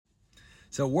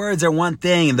So words are one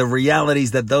thing, and the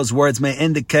realities that those words may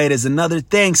indicate is another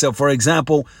thing. So, for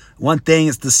example, one thing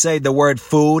is to say the word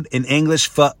food in English,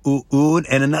 food,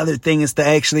 and another thing is to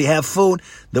actually have food.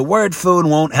 The word food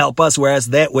won't help us,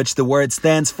 whereas that which the word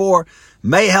stands for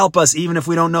may help us even if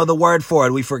we don't know the word for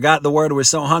it. We forgot the word. We're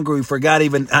so hungry, we forgot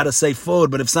even how to say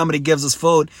food. But if somebody gives us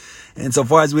food, and so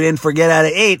far as we didn't forget how to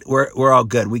eat, we're all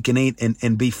good. We can eat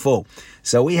and be full.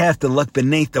 So we have to look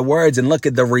beneath the words and look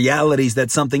at the realities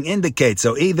that something indicates.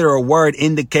 So either a word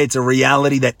indicates a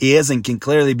reality that is and can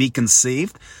clearly be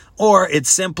conceived, or it's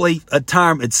simply a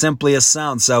term, it's simply a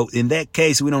sound. So in that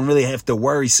case, we don't really have to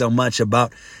worry so much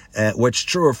about what's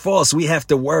true or false. We have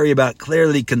to worry about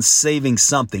clearly conceiving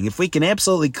something. If we can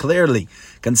absolutely clearly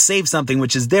conceive something,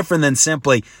 which is different than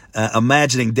simply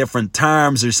imagining different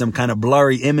terms or some kind of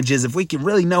blurry images, if we can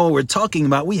really know what we're talking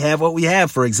about, we have what we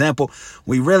have. For example,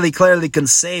 we really clearly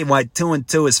conceive why 2 and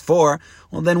 2 is 4.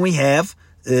 Well, then we have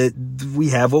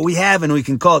what we have, and we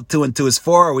can call it 2 and 2 is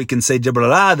 4, or we can say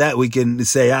jabla, that we can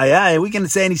say aye, we can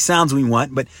say any sounds we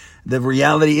want, but the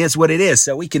reality is what it is.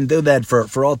 So we can do that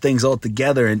for all things all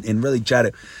together and really try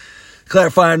to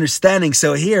clarify understanding.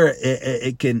 So here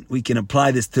we can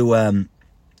apply this to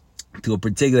a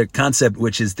particular concept,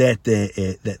 which is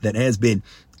that has been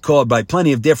called by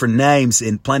plenty of different names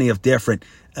in plenty of different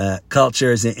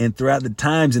cultures and throughout the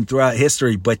times and throughout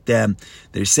history. But there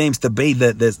seems to be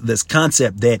this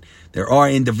concept that there are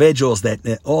individuals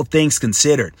that all things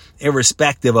considered,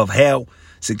 irrespective of how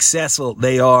successful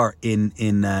they are in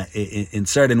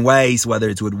certain ways, whether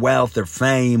it's with wealth or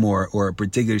fame or a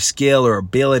particular skill or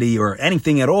ability or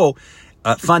anything at all,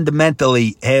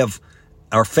 fundamentally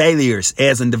are failures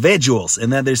as individuals.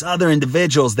 And then there's other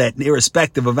individuals that,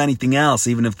 irrespective of anything else,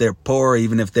 even if they're poor,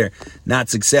 even if they're not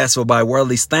successful by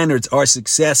worldly standards, are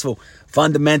successful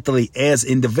fundamentally as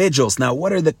individuals. Now,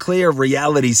 what are the clear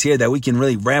realities here that we can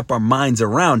really wrap our minds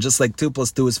around, just like 2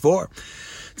 plus 2 is 4?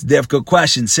 It's a difficult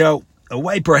question. So a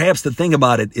way perhaps to think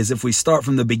about it is if we start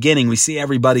from the beginning, we see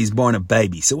everybody's born a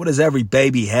baby. So what does every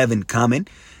baby have in common?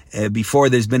 Before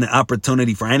there's been an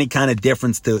opportunity for any kind of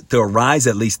difference to arise,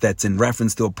 at least that's in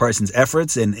reference to a person's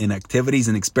efforts and activities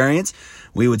and experience,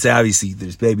 we would say obviously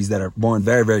there's babies that are born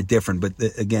very, very different. But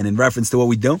again, in reference to what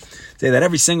we do, say that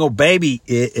every single baby,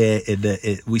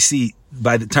 we see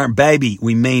by the term baby,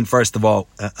 we mean, first of all,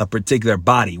 a particular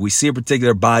body. We see a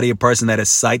particular body, a person that has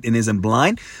sight and isn't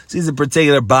blind sees a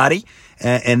particular body,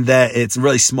 and that it's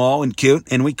really small and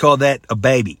cute, and we call that a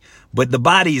baby. But the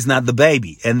body is not the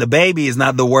baby, and the baby is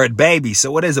not the word baby. So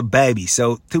what is a baby?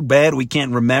 So too bad we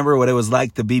can't remember what it was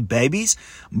like to be babies,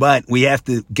 but we have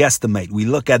to guesstimate. We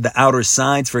look at the outer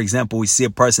signs. For example, we see a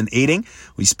person eating.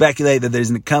 We speculate that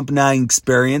there's an accompanying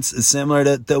experience similar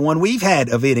to the one we've had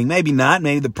of eating. Maybe not.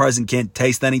 Maybe the person can't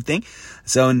taste anything.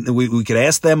 So we could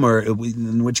ask them, or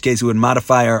in which case we would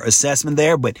modify our assessment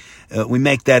there, but we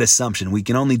make that assumption. We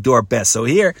can only do our best. So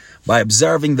here, by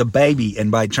observing the baby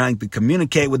and by trying to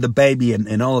communicate with the baby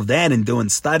and all of that, and doing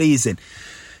studies and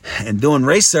doing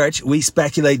research, we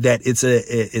speculate that it's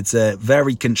a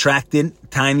very contracted,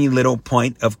 tiny little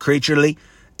point of creaturely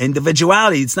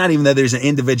individuality. It's not even that there's an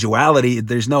individuality.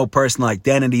 There's no personal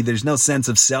identity. There's no sense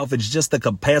of self. It's just a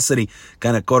capacity,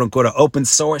 kind of quote unquote, open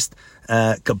sourced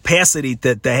capacity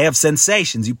to have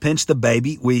sensations. You pinch the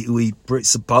baby. We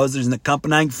suppose there's an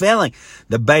accompanying feeling.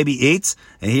 The baby eats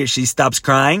and he or she stops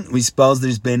crying. We suppose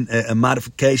there's been a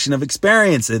modification of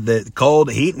experience. The cold,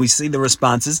 heat, we see the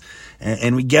responses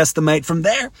and we guesstimate from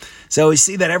there. So we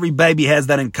see that every baby has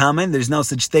that in common. There's no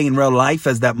such thing in real life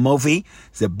as that movie.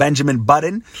 It's a Benjamin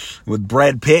Button with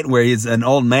Brad Pitt where he's an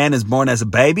old man is born as a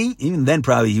baby. Even then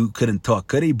probably he couldn't talk,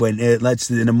 could he? But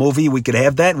in a movie we could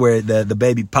have that where the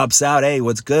baby pops out. Hey,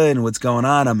 what's good and what's going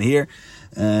on? I'm here.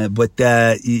 But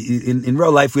in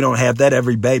real life, we don't have that.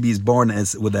 Every baby is born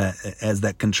as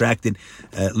that contracted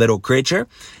little creature.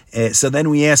 So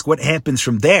then we ask what happens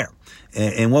from there,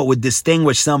 and what would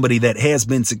distinguish somebody that has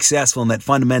been successful in that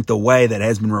fundamental way that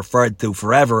has been referred to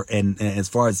forever. And as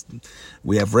far as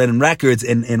we have written records,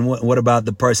 and what about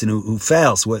the person who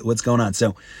fails? What's going on?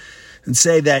 So, and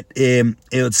say that it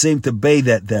would seem to be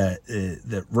that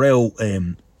the real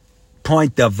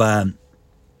point of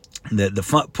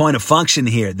the point of function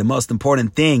here, the most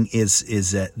important thing is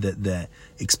the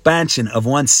expansion of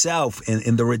oneself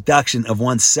and the reduction of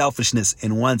one's selfishness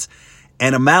and one's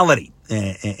animality,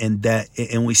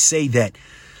 and we say that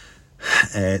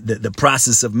the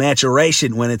process of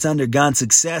maturation, when it's undergone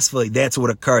successfully, that's what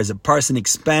occurs. A person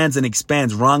expands and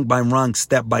expands rung by rung,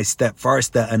 step by step.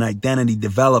 First, an identity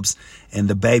develops, and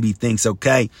the baby thinks,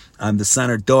 okay, I'm the son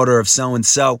or daughter of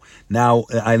so-and-so. Now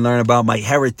I learn about my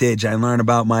heritage. I learn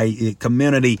about my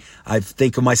community. I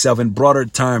think of myself in broader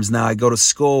terms. Now I go to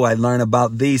school. I learn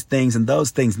about these things and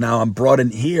those things. Now I'm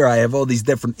broadened here. I have all these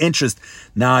different interests.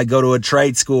 Now I go to a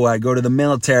trade school. I go to the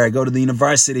military. I go to the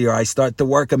university, or I start to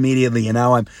work immediately. And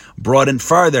now I'm broadened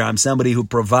further. I'm somebody who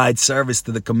provides service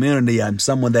to the community. I'm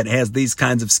someone that has these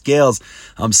kinds of skills.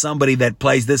 I'm somebody that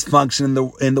plays this function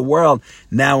in the world.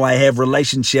 Now I have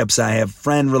relationships. I have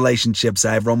friend relationships.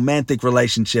 I have romantic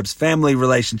relationships, family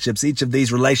relationships. Each of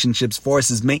these relationships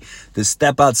forces me to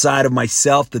step outside of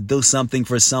myself, to do something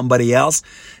for somebody else,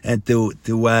 and to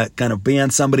kind of be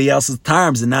on somebody else's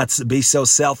terms, and not be so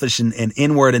selfish and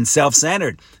inward and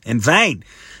self-centered and vain.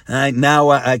 Now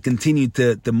I continue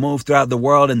to move throughout the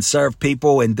world and serve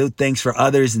people and do things for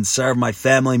others and serve my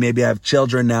family. Maybe I have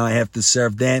children. Now I have to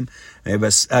serve them. Maybe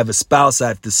I have a spouse. I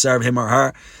have to serve him or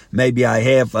her. Maybe I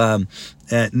have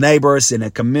neighbors in a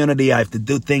community. I have to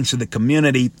do things for the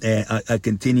community. I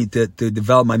continue to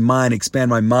develop my mind, expand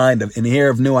my mind, and hear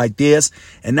of new ideas.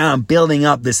 And now I'm building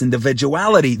up this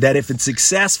individuality that, if it's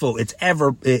successful, it's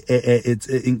ever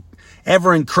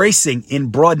increasing in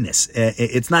broadness.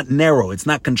 It's not narrow. It's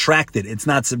not contracted. It's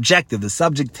not subjective. The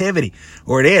subjectivity,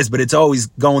 or it is, but it's always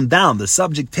going down. The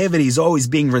subjectivity is always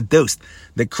being reduced.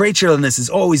 The creatureliness is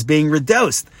always being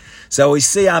reduced. So we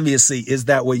see, obviously, is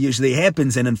that what usually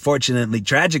happens? And unfortunately,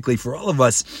 tragically for all of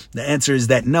us, the answer is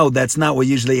that no, that's not what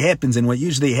usually happens. And what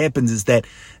usually happens is that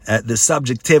the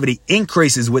subjectivity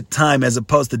increases with time as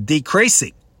opposed to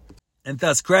decreasing. And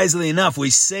thus, crazily enough, we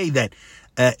see that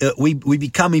we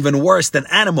become even worse than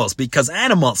animals, because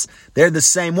animals, they're the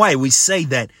same way. We say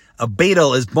that a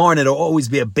beetle is born, it'll always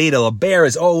be a beetle. A bear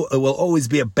will always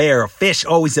be a bear. A fish,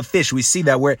 always a fish. We see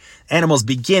that where animals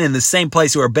begin in the same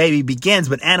place where a baby begins,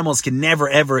 but animals can never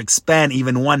ever expand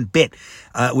even one bit.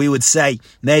 We would say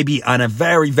maybe on a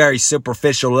very, very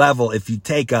superficial level, if you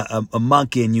take a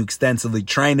monkey and you extensively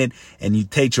train it and you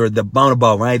teach her the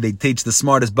bonobo, right? They teach the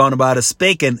smartest bonobo to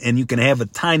speak, and you can have a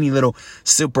tiny little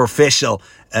superficial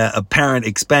apparent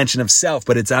expansion of self,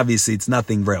 but it's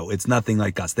nothing real. It's nothing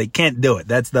like us. They can't do it.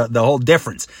 That's the whole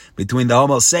difference between the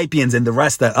Homo sapiens and the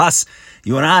rest of us,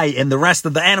 you and I, and the rest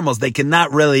of the animals. They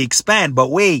cannot really expand, but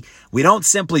we don't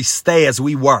simply stay as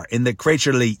we were in the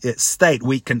creaturely state.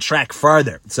 We contract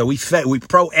further. So we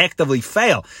proactively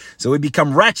fail. So we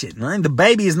become wretched, right? The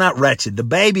baby is not wretched. The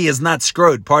baby is not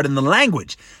screwed, pardon the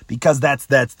language, because that's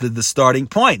the starting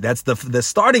point. That's the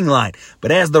starting line.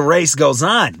 But as the race goes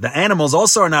on, the animals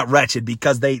also are not wretched,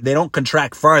 because they don't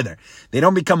contract further. They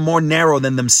don't become more narrow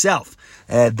than themselves.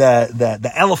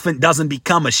 The elephant doesn't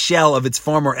become a shell of its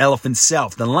former elephant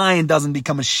self. The lion doesn't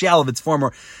become a shell of its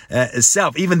former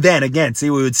self. Even then, again, see,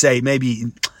 we would say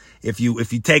maybe if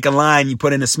you take a lion, you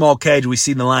put in a small cage, we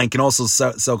see the lion can also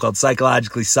so-called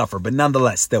psychologically suffer. But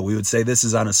nonetheless, still, we would say this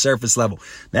is on a surface level.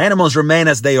 The animals remain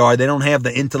as they are. They don't have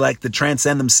the intellect to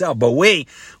transcend themselves. But we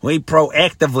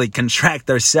proactively contract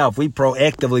ourselves. We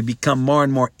proactively become more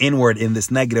and more inward in this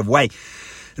negative way,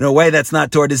 in a way that's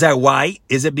not to our desire. Why?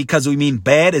 Is it because we mean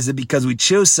bad? Is it because we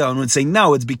choose so? And we'd say,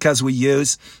 no, it's because we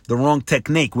use the wrong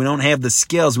technique. We don't have the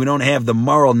skills. We don't have the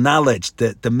moral knowledge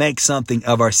to make something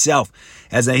of ourselves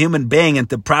as a human being and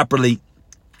to properly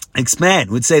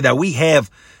expand. We'd say that we have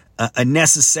a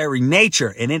necessary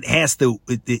nature, and it has to,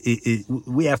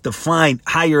 we have to find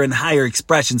higher and higher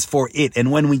expressions for it.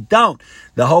 And when we don't,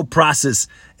 the whole process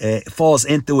falls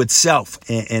into itself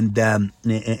and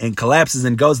collapses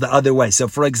and goes the other way. So,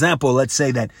 for example, let's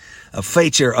say that a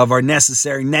feature of our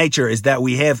necessary nature is that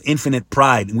we have infinite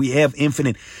pride. We have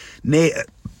infinite we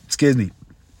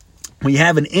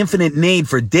have an infinite need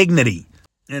for dignity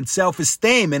and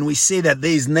self-esteem, and we see that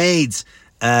these needs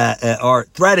are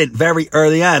threatened very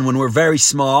early on. When we're very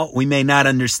small, we may not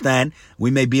understand. We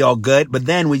may be all good, but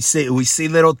then we see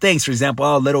little things. For example,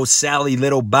 oh, little Sally,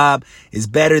 little Bob is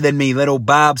better than me. Little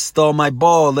Bob stole my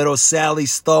ball. Little Sally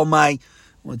stole my,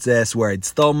 what's the S word?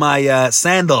 Stole my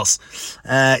sandals.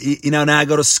 Now I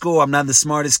go to school. I'm not the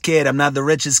smartest kid. I'm not the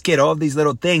richest kid. All of these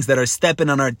little things that are stepping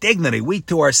on our dignity. We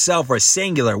to ourselves are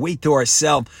singular. We to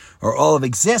ourselves are all of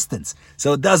existence.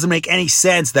 So it doesn't make any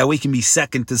sense that we can be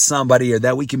second to somebody, or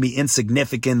that we can be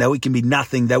insignificant, that we can be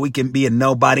nothing, that we can be a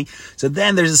nobody. So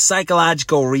then there's a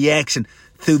psychological reaction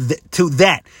to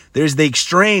that. There's the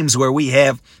extremes where we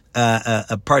have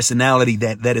a personality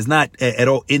that is not at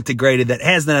all integrated, that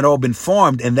hasn't at all been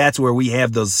formed. And that's where we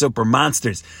have those super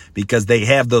monsters, because they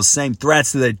have those same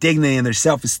threats to their dignity and their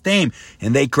self-esteem,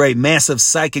 and they create massive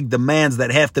psychic demands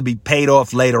that have to be paid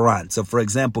off later on. So, for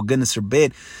example, goodness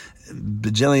forbid,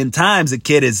 bajillion times the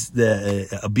kid is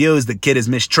abused, the kid is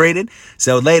mistreated.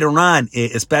 So later on,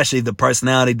 especially if the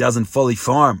personality doesn't fully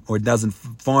form or doesn't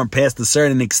form past a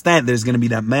certain extent, there's going to be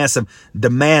that massive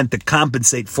demand to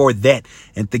compensate for that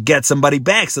and to get somebody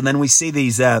back. So then we see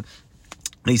these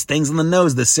things in the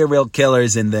news, the serial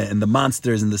killers and the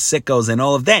monsters and the sickos and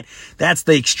all of that. That's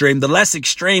the extreme. The less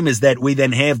extreme is that we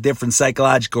then have different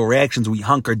psychological reactions. We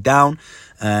hunker down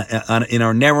in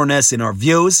our narrowness, in our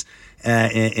views.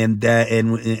 And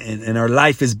our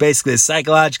life is basically a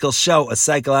psychological show, a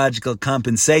psychological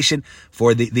compensation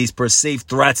for these perceived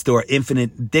threats to our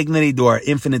infinite dignity, to our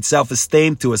infinite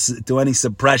self-esteem, to any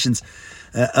suppressions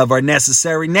of our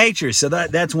necessary nature. So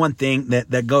that's one thing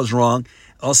that goes wrong.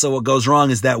 Also, what goes wrong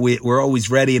is that we're always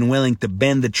ready and willing to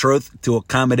bend the truth to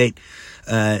accommodate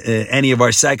any of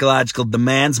our psychological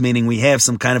demands, meaning we have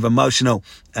some kind of emotional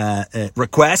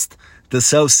request to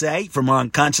so say from our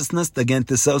unconsciousness, again,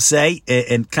 to so say,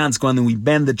 and consequently we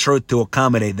bend the truth to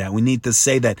accommodate that. We need to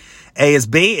say that A is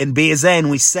B and B is A, and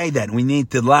we say that. We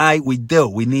need to lie, we do.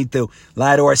 We need to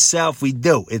lie to ourselves, we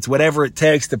do. It's whatever it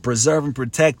takes to preserve and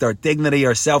protect our dignity,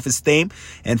 our self-esteem,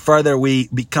 and further we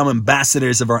become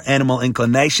ambassadors of our animal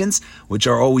inclinations, which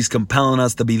are always compelling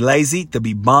us to be lazy, to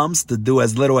be bums, to do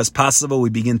as little as possible. We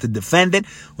begin to defend it.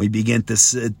 We begin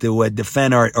to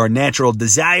defend our natural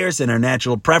desires and our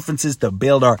natural preferences, to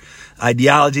build our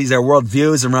ideologies, our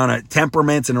worldviews around our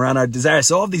temperaments and around our desires.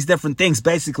 So all of these different things,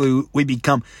 basically, we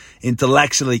become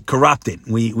intellectually corrupted.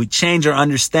 We change our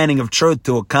understanding of truth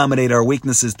to accommodate our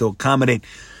weaknesses, to accommodate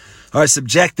our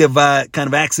subjective kind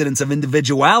of accidents of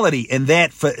individuality, and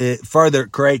that further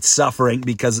creates suffering,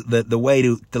 because the way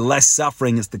to less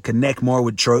suffering is to connect more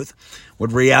with truth,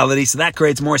 with reality. So that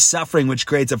creates more suffering, which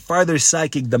creates a further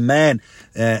psychic demand,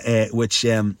 which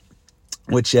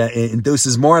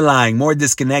induces more lying, more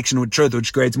disconnection with truth,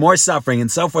 which creates more suffering,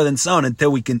 and so forth and so on, until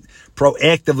we can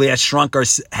proactively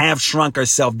have shrunk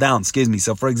ourselves down.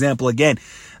 So, for example, again,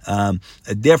 a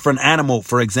different animal,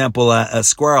 for example, a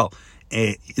squirrel,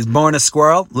 is born a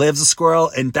squirrel, lives a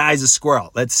squirrel, and dies a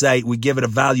squirrel. Let's say we give it a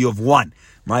value of 1,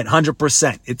 right?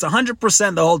 100%. It's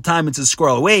 100% the whole time it's a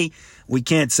squirrel. We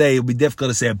can't say, it would be difficult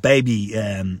to say a baby,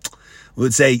 we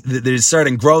would say that there's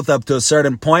certain growth up to a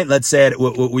certain point. Let's say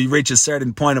we reach a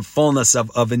certain point of fullness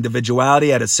of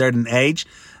individuality at a certain age,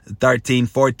 13,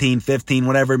 14, 15,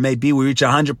 whatever it may be. We reach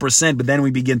 100%, but then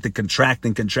we begin to contract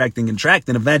and contract and contract,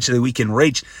 and eventually we can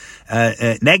reach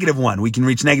 -1. We can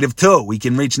reach -2. We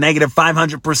can reach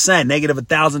 -500%,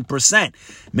 -1,000%.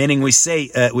 Meaning we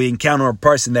say we encounter a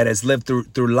person that has lived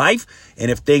through life, and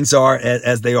if things are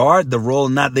as they are, the rule,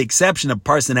 not the exception, a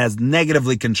person has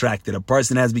negatively contracted. A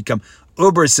person has become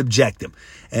uber subjective.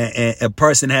 A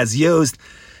person has used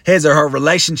his or her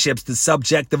relationships to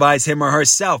subjectivize him or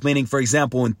herself. Meaning, for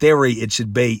example, in theory, it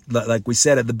should be, like we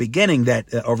said at the beginning, that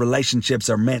our relationships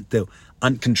are meant to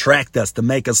uncontract us, to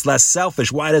make us less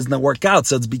selfish. Why doesn't it work out?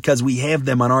 So it's because we have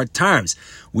them on our terms.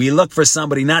 We look for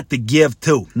somebody not to give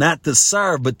to, not to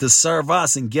serve, but to serve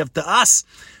us and give to us.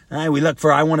 All right, we look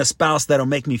for, I want a spouse that'll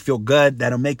make me feel good,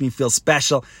 that'll make me feel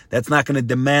special, that's not going to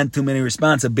demand too many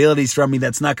responsibilities from me,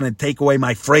 that's not going to take away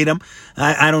my freedom.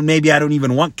 I don't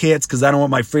even want kids because I don't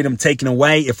want my freedom taken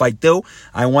away. If I do,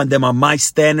 I want them on my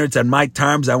standards, on my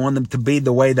terms. I want them to be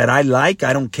the way that I like.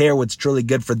 I don't care what's truly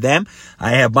good for them.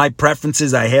 I have my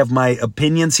preferences. I have my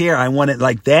opinions here. I want it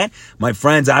like that. My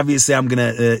friends, obviously, I'm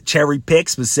going to cherry pick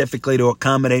specifically to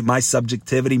accommodate my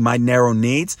subjectivity, my narrow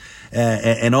needs,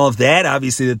 and all of that.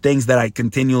 Obviously, the things that I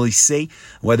continually see,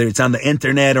 whether it's on the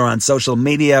internet or on social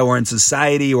media or in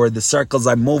society or the circles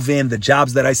I move in, the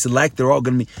jobs that I select, they're all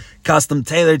going to be custom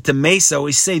tailored to me. So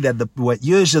we see that what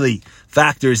usually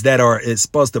factors that is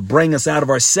supposed to bring us out of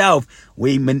ourselves,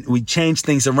 we change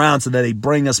things around so that they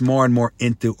bring us more and more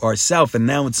into ourselves. And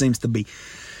now it seems to be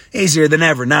easier than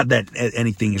ever. Not that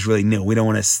anything is really new. We don't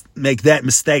want to make that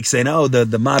mistake saying, oh,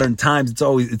 the modern times, it's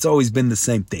always been the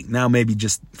same thing. Now maybe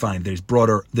just fine.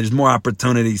 There's more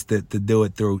opportunities to do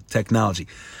it through technology.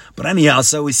 But anyhow,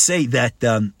 so we say that,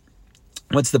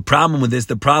 what's the problem with this?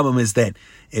 The problem is that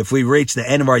if we reach the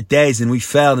end of our days and we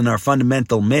failed in our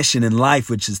fundamental mission in life,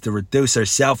 which is to reduce our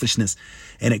selfishness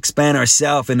and expand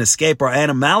ourselves and escape our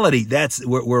animality,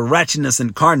 we're wretchedness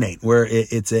incarnate.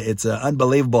 It's an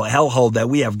unbelievable hellhole that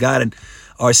we have gotten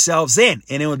ourselves in.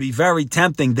 And it would be very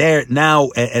tempting there now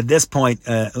at this point,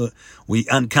 we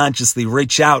unconsciously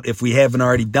reach out, if we haven't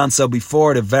already done so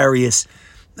before, to various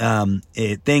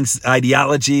things,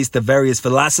 ideologies, to various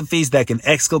philosophies that can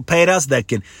exculpate us, that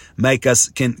can make us,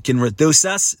 can reduce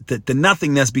us to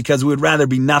nothingness, because we would rather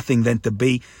be nothing than to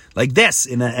be like this,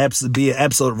 in be an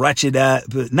absolute wretched,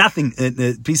 nothing,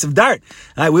 piece of dirt.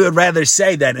 We would rather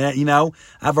say that,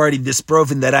 I've already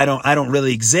disproven that I don't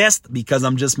really exist, because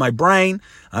I'm just my brain.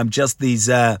 I'm just these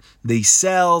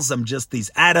cells. I'm just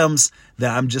these atoms.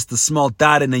 That I'm just a small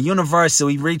dot in the universe. So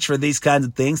we reach for these kinds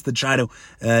of things to try to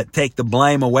take the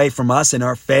blame away from us and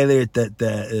our failure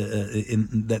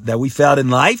that we felt in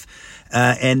life.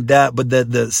 But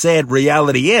the sad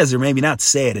reality is, or maybe not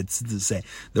sad, it's to say,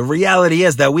 the reality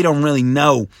is that we don't really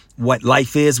know what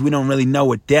life is. We don't really know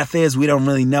what death is. We don't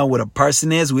really know what a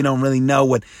person is. We don't really know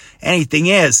what anything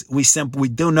is. We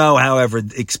do know, however,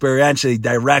 experientially,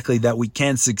 directly, that we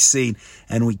can succeed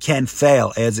and we can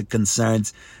fail as it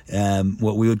concerns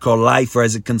what we would call life, or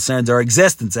as it concerns our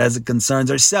existence, as it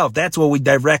concerns ourselves. That's what we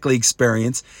directly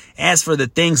experience. As for the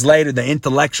things later, the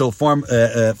intellectual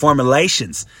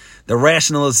formulations, the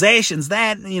rationalizations,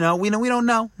 that, we don't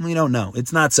know. We don't know.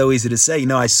 It's not so easy to say,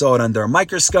 I saw it under a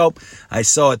microscope. I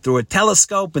saw it through a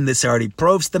telescope, and this already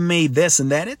proves to me this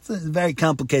and that. It's very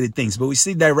complicated things, but we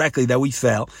see directly that we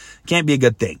fail. Can't be a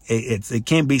good thing. It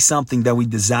can't be something that we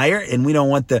desire, and we don't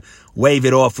want to wave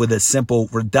it off with a simple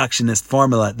reductionist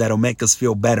formula that'll make us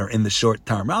feel better in the short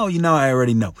term. Oh, I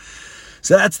already know.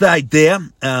 So that's the idea.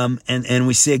 And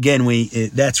we see again,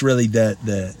 that's really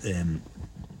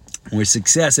where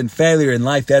success and failure in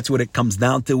life, that's what it comes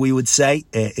down to, we would say.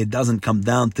 It doesn't come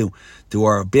down to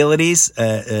our abilities.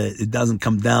 It doesn't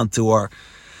come down to our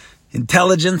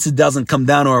intelligence. It doesn't come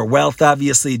down to our wealth,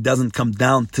 obviously. It doesn't come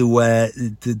down to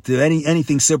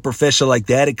anything superficial like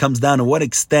that. It comes down to what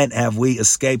extent have we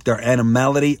escaped our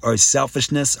animality, our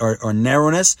selfishness, our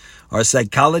narrowness, our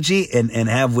psychology, and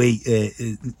have we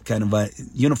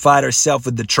unified ourselves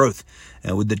with the truth.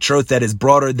 With the truth that is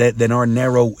broader than our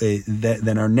narrow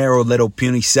little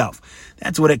puny self.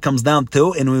 That's what it comes down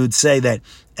to. And we would say that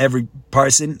every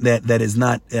person that is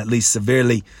not at least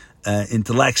severely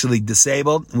intellectually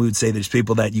disabled, we would say there's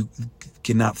people that you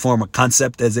cannot form a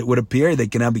concept as it would appear. They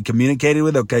cannot be communicated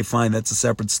with. Okay, fine, that's a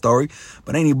separate story.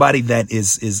 But anybody that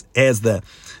has the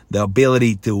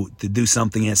ability to do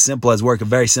something as simple as work a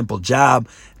very simple job,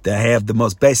 to have the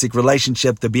most basic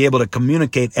relationship, to be able to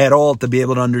communicate at all, to be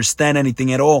able to understand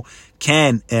anything at all,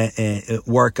 can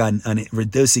work on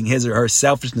reducing his or her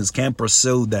selfishness, can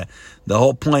pursue the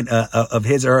whole point of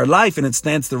his or her life. And it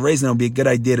stands to reason it would be a good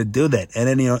idea to do that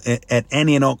at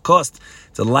any and all costs.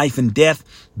 It's a life and death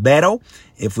battle.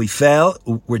 If we fail,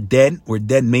 we're dead. We're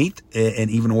dead meat, and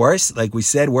even worse, like we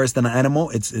said, worse than an animal.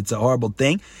 It's a horrible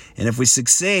thing. And if we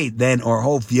succeed, then our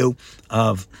whole view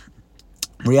of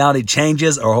reality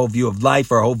changes, our whole view of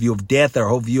life, our whole view of death, our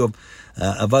whole view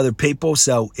of other people.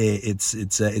 So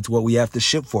it's what we have to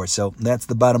shoot for. So that's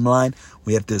the bottom line.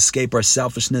 We have to escape our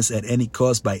selfishness at any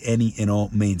cost, by any and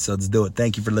all means. So let's do it.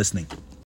 Thank you for listening.